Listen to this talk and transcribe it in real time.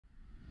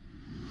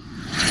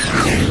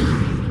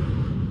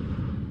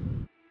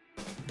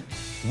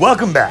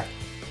Welcome back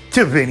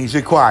to Vinny's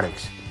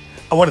Aquatics.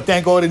 I want to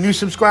thank all the new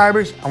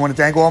subscribers. I want to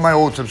thank all my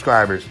old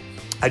subscribers.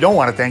 I don't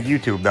want to thank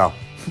YouTube though,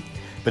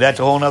 but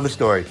that's a whole nother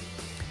story.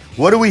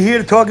 What are we here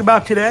to talk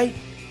about today?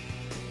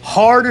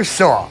 Hard or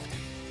soft?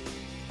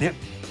 Yep,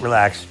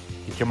 relax.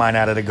 Get your mind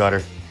out of the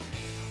gutter.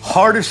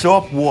 Hard or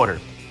soft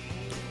water?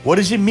 What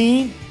does it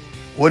mean?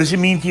 What does it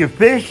mean to your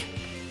fish?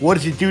 What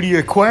does it do to your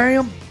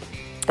aquarium?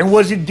 And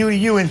what does it do to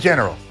you in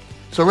general?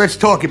 So let's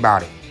talk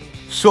about it.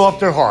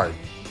 Soft or hard?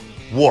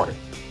 Water.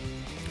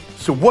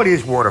 So what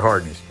is water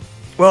hardness?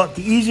 Well,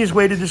 the easiest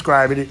way to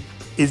describe it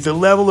is the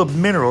level of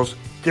minerals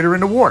that are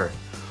in the water.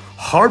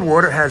 Hard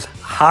water has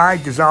high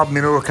dissolved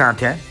mineral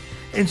content,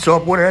 and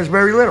soft water has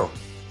very little.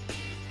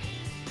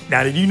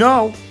 Now, did you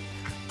know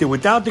that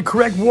without the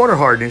correct water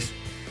hardness,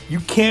 you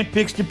can't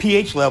fix the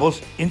pH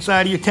levels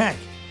inside of your tank?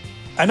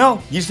 I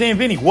know, you're saying,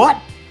 Vinny,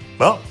 what?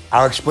 Well,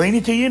 I'll explain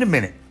it to you in a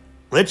minute.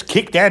 Let's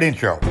kick that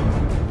intro.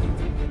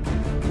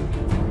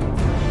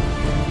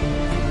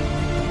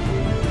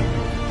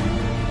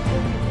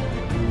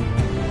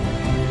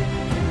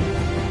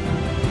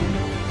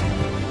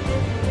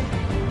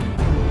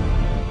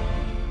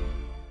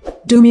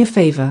 Do me a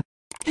favor.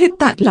 Hit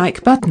that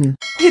like button,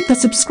 hit the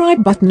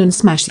subscribe button and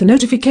smash the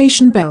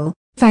notification bell.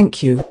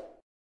 Thank you.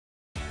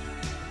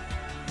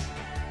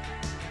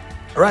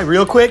 All right,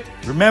 real quick,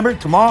 remember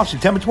tomorrow,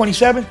 September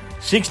 27th,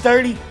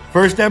 6:30,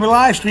 first ever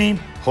live stream.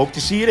 Hope to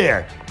see you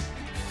there.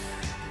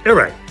 All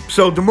right,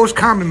 so the most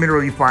common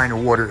mineral you find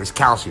in water is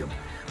calcium.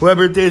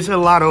 However, there's a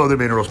lot of other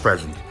minerals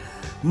present.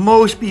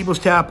 Most people's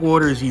tap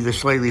water is either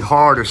slightly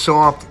hard or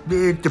soft.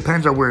 It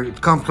depends on where it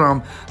comes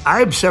from. I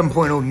have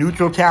 7.0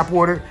 neutral tap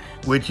water,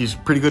 which is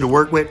pretty good to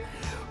work with.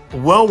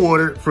 Well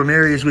water from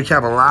areas which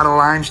have a lot of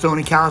limestone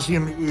and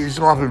calcium is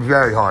often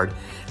very hard.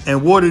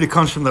 And water that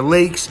comes from the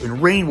lakes and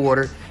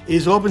rainwater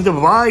is often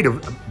devoid.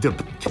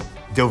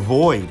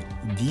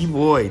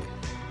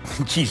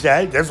 Geez,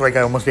 that's like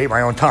I almost ate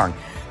my own tongue.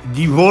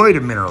 Devoid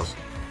of minerals.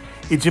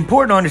 It's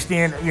important to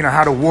understand,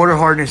 how the water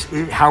hardness,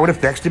 how it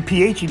affects the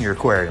pH in your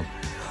aquarium.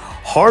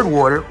 Hard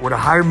water with a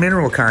higher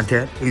mineral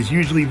content is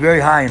usually very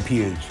high in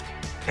pH,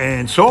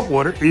 and salt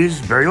water is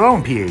very low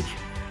in pH.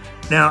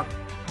 Now,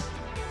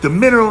 the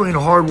mineral in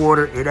hard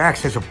water, it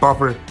acts as a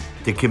buffer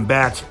that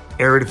combats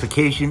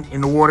acidification in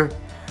the water.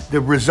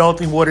 The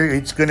resulting water,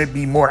 it's going to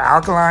be more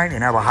alkaline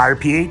and have a higher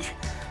pH.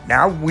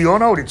 Now, we all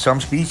know that some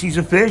species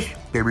of fish,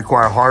 they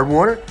require hard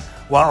water,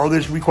 while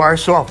others require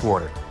soft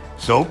water.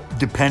 So,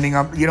 depending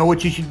on,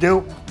 what you should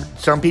do,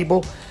 some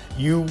people,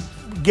 you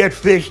get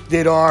fish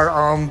that are,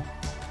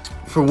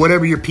 for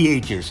whatever your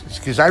pH is.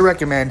 Because I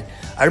recommend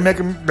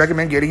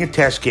getting a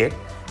test kit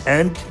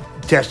and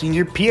testing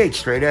your pH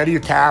straight out of your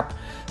tap,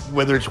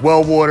 whether it's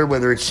well water,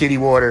 whether it's city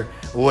water,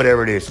 or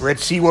whatever it is.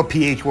 Let's see what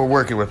pH we're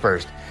working with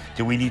first.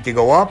 Do we need to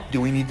go up?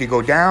 Do we need to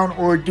go down?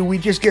 Or do we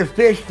just get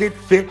fish that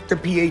fit the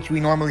pH we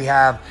normally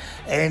have?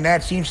 And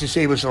that seems to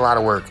save us a lot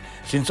of work.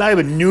 Since I have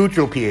a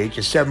neutral pH,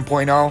 a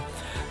 7.0,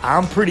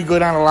 I'm pretty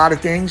good on a lot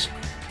of things.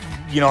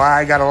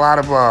 I got a lot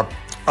of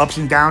ups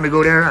and downs to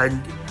go there,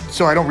 and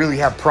so I don't really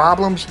have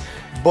problems.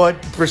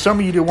 But for some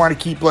of you that want to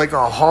keep like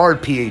a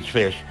hard pH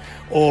fish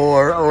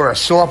or a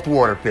soft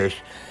water fish,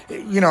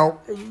 you're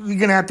going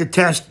to have to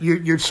test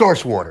your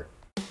source water.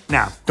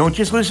 Now, don't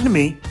just listen to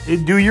me.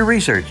 Do your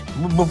research.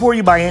 Before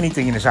you buy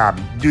anything in this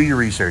hobby, do your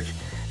research.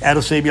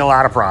 That'll save you a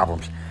lot of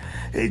problems.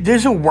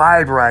 There's a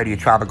wide variety of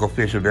tropical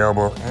fish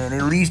available, and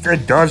at least a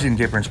dozen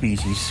different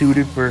species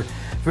suited for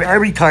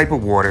every type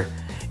of water.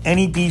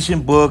 Any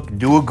decent book,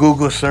 do a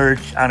Google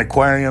search on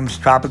aquariums,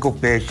 tropical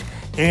fish,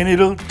 and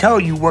it'll tell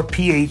you what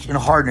pH and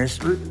hardness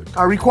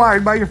are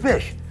required by your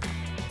fish.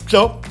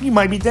 So you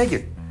might be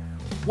thinking,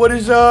 what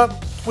is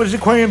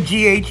aquarium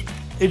GH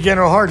and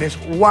general hardness?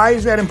 Why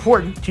is that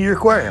important to your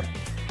aquarium?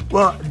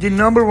 Well, the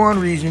number one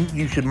reason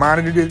you should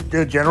monitor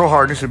the general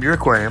hardness of your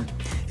aquarium,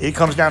 it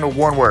comes down to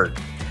one word: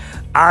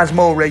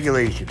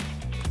 osmoregulation.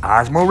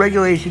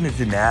 Osmoregulation is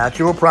the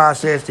natural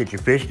process that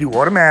your fish do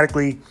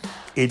automatically.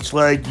 It's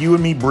like you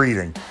and me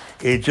breathing.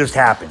 It just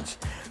happens.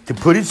 To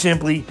put it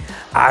simply,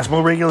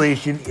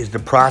 osmoregulation is the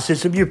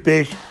process of your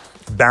fish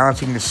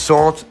balancing the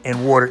salts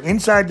and water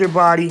inside their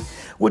body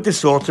with the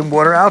salts and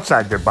water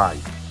outside their body.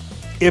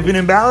 If an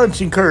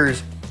imbalance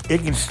occurs,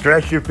 it can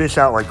stress your fish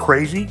out like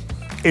crazy.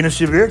 In a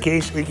severe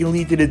case, it can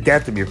lead to the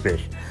death of your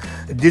fish.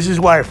 This is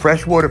why a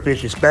freshwater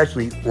fish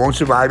especially won't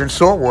survive in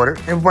salt water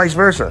and vice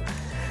versa.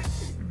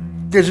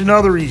 There's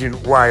another reason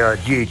why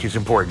GH is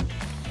important.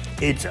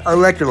 It's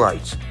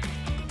electrolytes.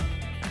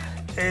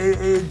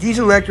 These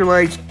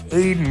electrolytes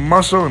aid in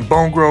muscle and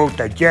bone growth,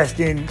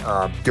 digestion,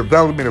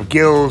 development of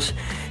gills.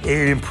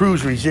 It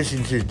improves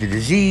resistance to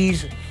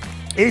disease.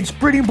 It's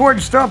pretty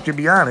important stuff, to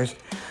be honest.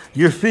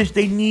 Your fish,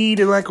 they need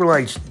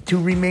electrolytes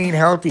to remain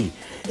healthy,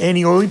 and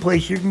the only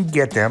place you can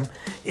get them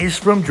is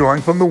from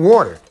drawing from the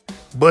water.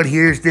 But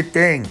here's the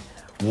thing.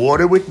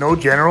 Water with no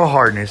general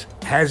hardness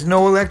has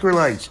no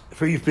electrolytes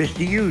for your fish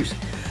to use.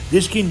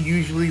 This can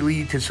usually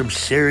lead to some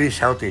serious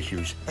health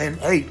issues. And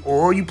hey,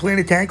 all you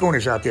planted tank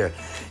owners out there,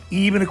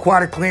 even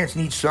aquatic plants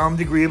need some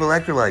degree of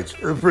electrolytes.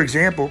 For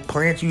example,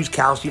 plants use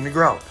calcium to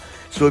grow.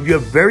 So if you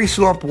have very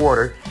soft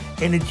water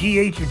and the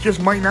GH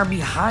just might not be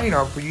high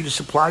enough for you to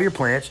supply your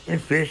plants and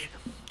fish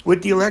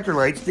with the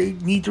electrolytes, they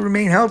need to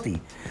remain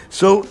healthy.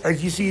 So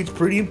as you see, it's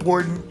pretty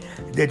important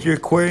that your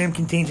aquarium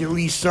contains at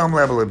least some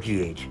level of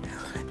GH.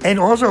 And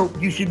also,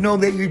 you should know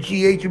that your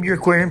GH of your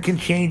aquarium can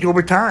change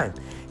over time.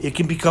 It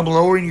can become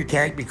lower in your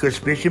tank because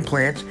fish and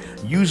plants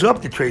use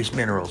up the trace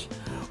minerals.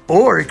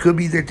 Or it could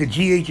be that the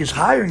GH is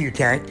higher in your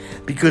tank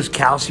because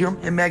calcium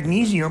and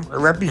magnesium are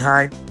left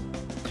behind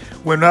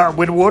when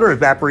water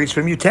evaporates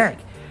from your tank.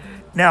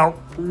 Now,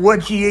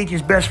 what GH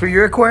is best for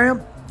your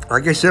aquarium?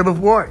 Like I said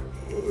before,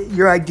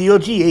 your ideal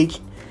GH,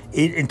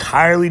 it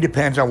entirely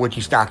depends on what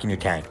you stock in your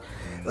tank.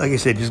 Like I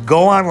said, just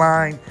go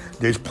online.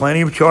 There's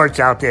plenty of charts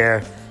out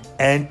there.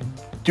 And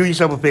do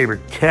yourself a favor.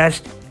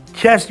 Test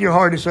your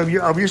hardness of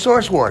your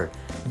source water.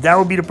 That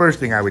would be the first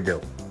thing I would do.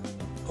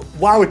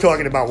 While we're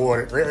talking about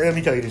water, let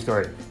me tell you the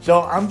story.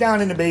 So I'm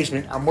down in the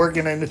basement. I'm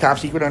working in the top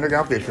secret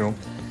underground fish room.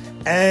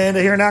 And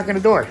I hear a knock on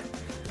the door.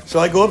 So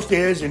I go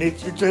upstairs, and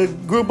it's a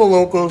group of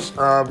locals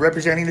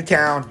representing the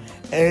town.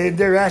 And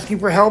they're asking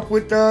for help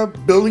with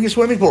building a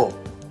swimming pool.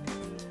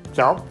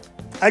 So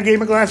I gave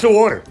them a glass of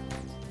water.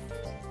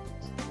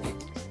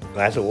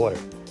 Glass of water.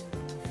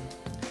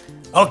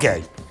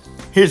 Okay,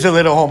 here's a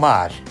little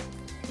homage.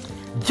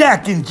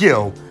 Jack and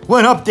Jill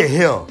went up the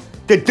hill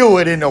to do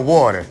it in the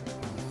water.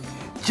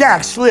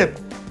 Jack slipped,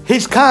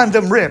 his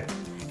condom ripped,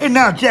 and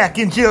now Jack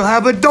and Jill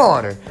have a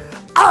daughter.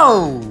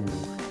 Oh,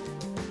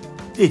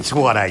 it's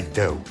what I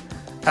do.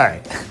 All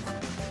right,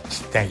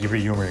 thank you for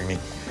humoring me.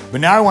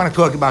 But now I want to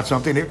talk about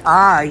something that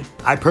I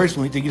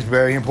personally think is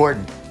very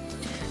important.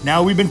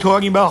 Now, we've been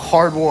talking about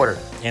hard water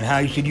and how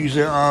you should use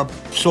a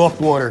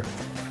soft water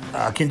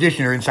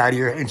conditioner inside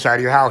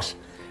of your house.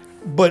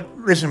 But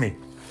listen to me.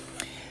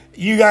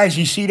 You guys,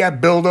 you see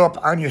that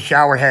buildup on your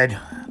shower head,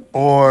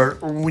 or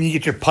when you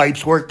get your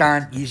pipes worked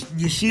on, you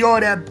see all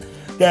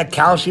that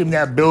calcium,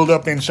 that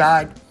buildup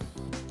inside?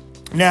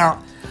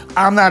 Now,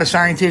 I'm not a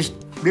scientist.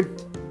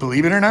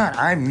 Believe it or not,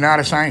 I'm not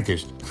a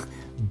scientist.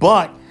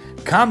 But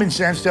common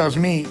sense tells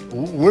me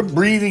we're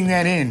breathing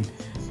that in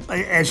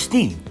as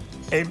steam.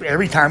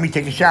 Every time we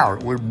take a shower,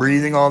 we're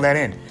breathing all that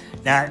in.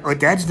 Now, what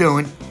that's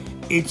doing,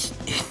 it's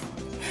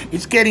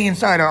getting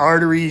inside our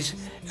arteries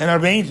and our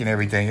veins and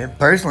everything. And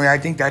personally, I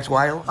think that's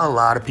why a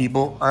lot of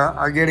people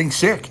are getting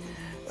sick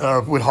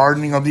with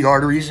hardening of the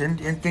arteries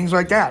and things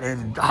like that,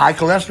 and high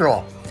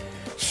cholesterol.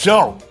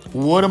 So,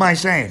 what am I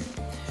saying?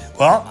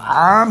 Well,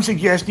 I'm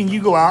suggesting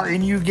you go out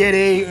and you get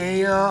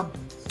a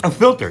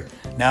filter.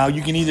 Now,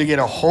 you can either get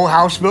a whole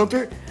house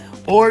filter,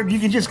 or you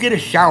can just get a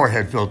shower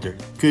head filter,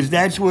 because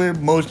that's where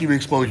most of your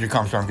exposure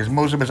comes from. Because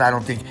most of us, I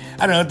don't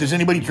know, does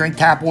anybody drink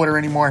tap water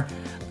anymore?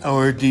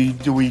 Or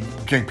do we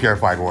drink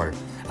purified water?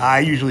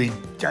 I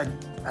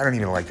don't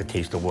even like the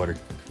taste of water.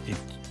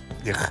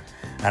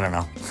 I don't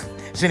know.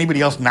 Does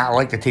anybody else not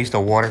like the taste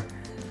of water?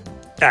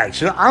 All right,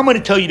 so I'm going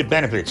to tell you the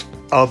benefits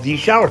of these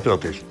shower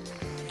filters.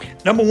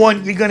 Number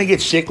one, you're going to get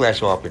sick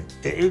less often.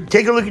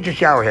 Take a look at your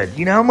shower head.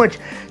 You know how much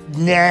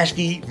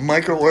nasty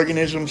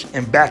microorganisms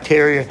and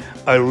bacteria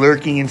are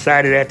lurking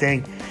inside of that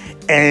thing?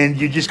 And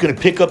you're just going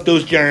to pick up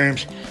those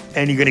germs,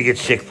 and you're going to get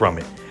sick from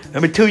it.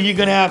 Number two, you're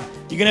going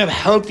to have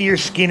healthier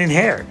skin and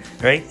hair,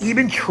 right?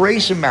 Even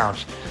trace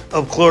amounts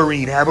of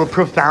chlorine have a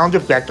profound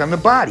effect on the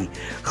body.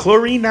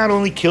 Chlorine not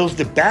only kills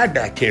the bad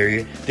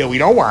bacteria that we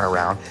don't want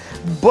around,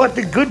 but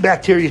the good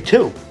bacteria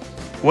too.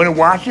 When it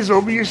washes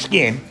over your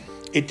skin,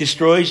 it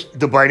destroys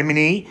the vitamin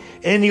E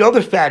and the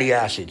other fatty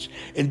acids,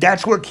 and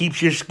that's what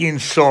keeps your skin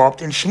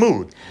soft and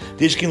smooth.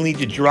 This can lead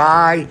to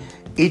dry,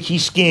 itchy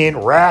skin,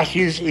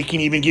 rashes. It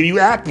can even give you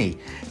acne.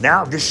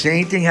 Now, the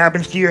same thing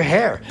happens to your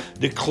hair.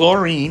 The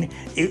chlorine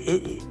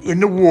in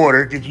the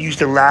water that you use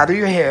to lather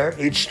your hair,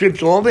 it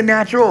strips all the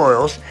natural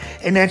oils,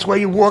 and that's why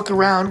you walk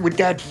around with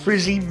that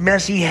frizzy,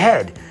 messy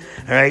head.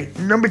 All right.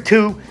 Number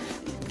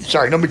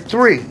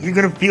three, you're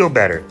going to feel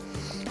better.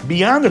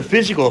 Beyond the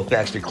physical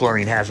effects that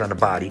chlorine has on the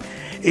body,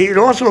 it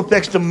also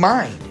affects the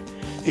mind.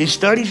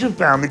 Studies have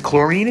found that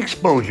chlorine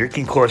exposure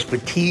can cause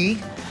fatigue,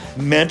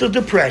 mental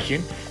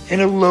depression,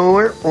 and a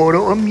lower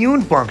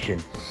autoimmune function.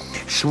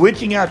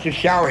 Switching out your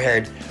shower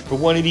head for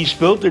one of these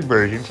filtered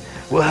versions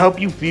will help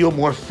you feel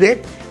more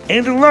fit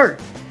and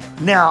alert.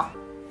 Now,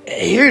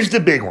 here's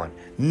the big one.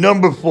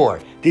 Number 4.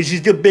 This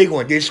is the big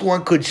one. This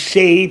one could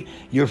save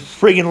your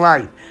friggin'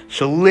 life.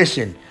 So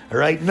listen, all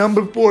right?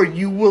 Number 4,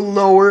 you will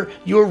lower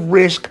your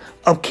risk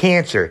of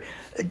cancer.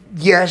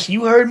 Yes,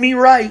 you heard me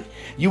right.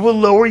 You will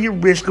lower your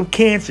risk of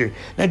cancer.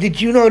 Now, did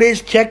you know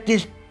this? Check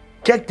this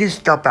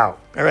stuff out,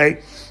 all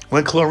right?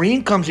 When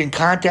chlorine comes in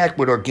contact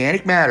with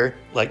organic matter,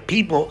 like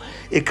people,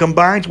 it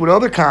combines with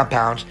other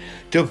compounds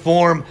to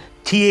form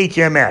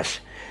THMS,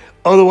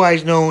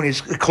 otherwise known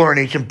as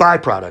chlorination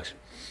byproducts.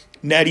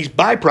 Now, these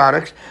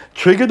byproducts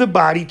trigger the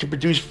body to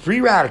produce free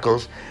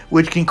radicals,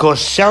 which can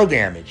cause cell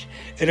damage.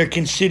 and are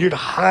considered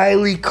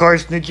highly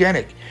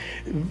carcinogenic,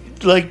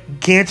 like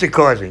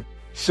cancer-causing.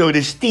 So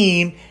the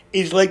steam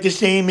is like the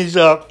same as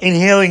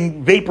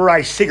inhaling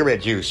vaporized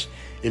cigarette juice,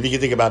 if you can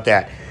think about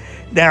that.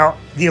 Now,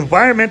 the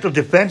Environmental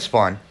Defense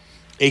Fund,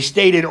 they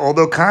stated,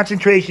 although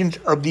concentrations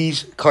of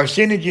these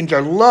carcinogens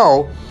are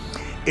low,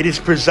 it is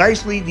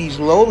precisely these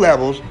low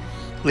levels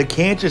that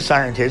cancer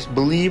scientists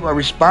believe are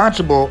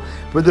responsible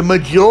for the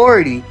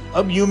majority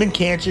of human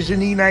cancers in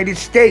the United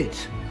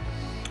States.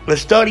 A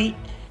study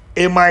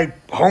in my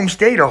home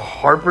state of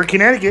Hartford,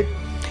 Connecticut,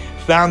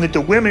 found that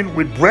the women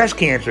with breast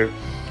cancer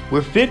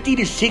were 50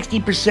 to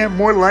 60%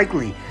 more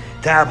likely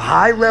to have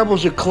high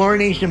levels of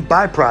chlorination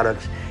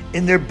byproducts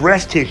in their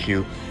breast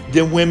tissue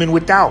than women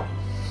without.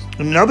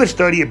 Another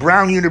study at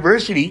Brown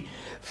University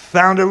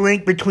found a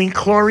link between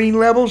chlorine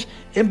levels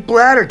and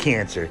bladder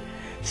cancer.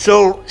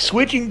 So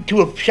switching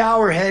to a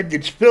shower head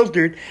that's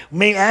filtered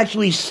may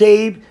actually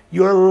save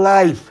your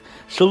life.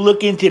 So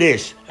look into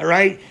this, all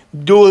right?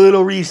 Do a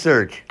little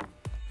research.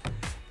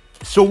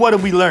 So what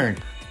have we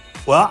learned?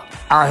 Well,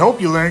 I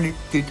hope you learned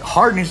that the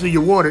hardness of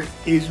your water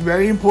is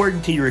very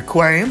important to your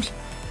aquariums,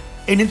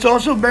 and it's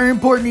also very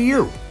important to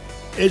you.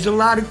 There's a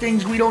lot of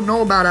things we don't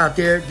know about out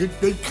there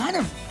that they kind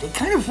of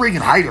freaking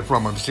hide it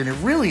from us, and it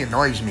really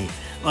annoys me.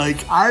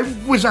 Like, I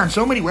was on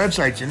so many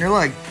websites, and they're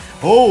like,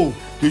 "Oh,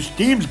 this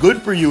steam's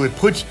good for you. It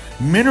puts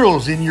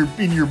minerals in your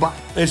body."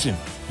 Listen,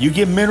 you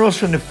get minerals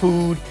from the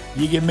food,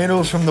 you get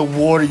minerals from the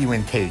water you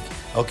intake.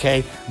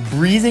 Okay,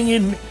 breathing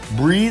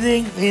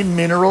in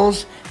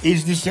minerals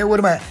is the same. What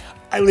am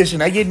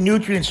I get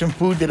nutrients from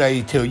food that I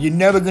eat too. You're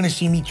never going to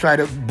see me try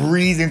to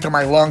breathe into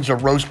my lungs a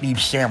roast beef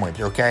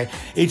sandwich, okay?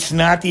 It's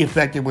not the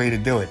effective way to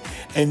do it.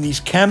 And these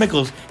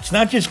chemicals, it's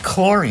not just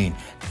chlorine.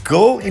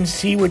 Go and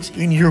see what's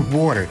in your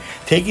water.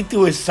 Take it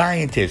to a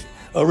scientist,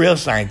 a real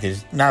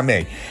scientist, not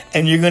me.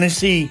 And you're going to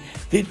see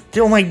that,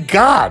 oh my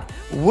God,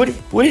 what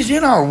is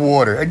in our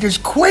water? There's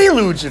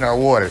quaaludes in our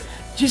water.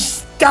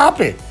 Just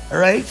stop it, all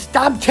right?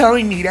 Stop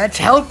telling me that's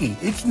healthy.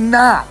 It's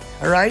not,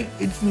 all right?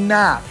 It's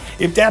not.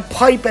 If that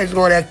pipe has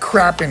all that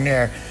crap in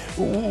there,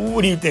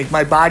 what do you think?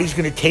 My body's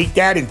going to take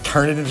that and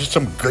turn it into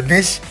some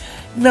goodness?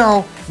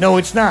 No,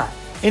 it's not.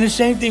 And the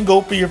same thing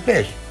goes for your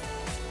fish.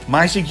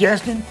 My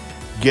suggestion,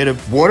 get a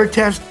water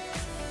test,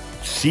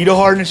 see the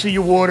hardness of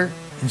your water,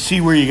 and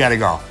see where you got to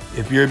go.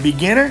 If you're a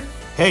beginner,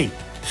 hey,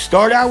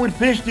 start out with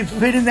fish that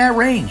fit in that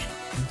range.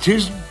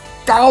 There's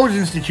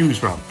thousands to choose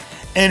from.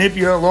 And if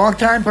you're a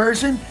long-time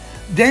person,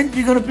 then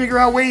you're going to figure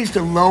out ways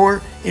to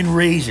lower and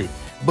raise it.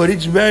 But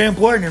it's very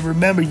important. And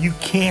remember, you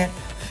can't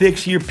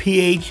fix your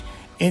pH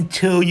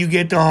until you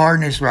get the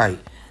hardness right.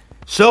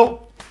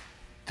 So,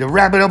 to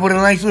wrap it up with a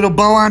nice little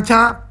bow on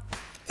top,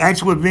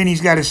 that's what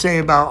Vinny's got to say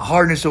about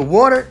hardness of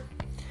water.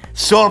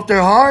 Soft or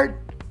hard,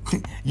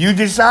 you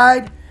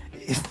decide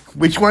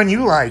which one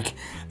you like.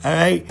 All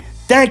right?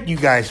 Thank you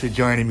guys for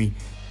joining me.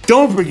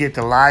 Don't forget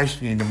to live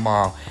stream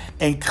tomorrow.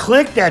 And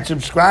click that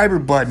subscriber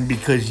button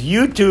because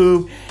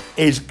YouTube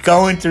is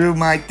going through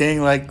my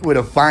thing like with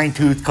a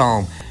fine-tooth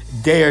comb.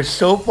 They are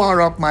so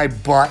far up my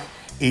butt,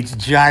 it's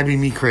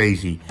driving me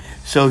crazy.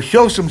 So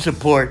show some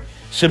support,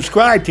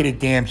 subscribe to the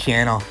damn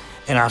channel,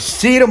 and I'll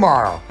see you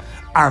tomorrow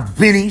on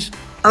Vinny's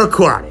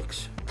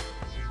Aquatics.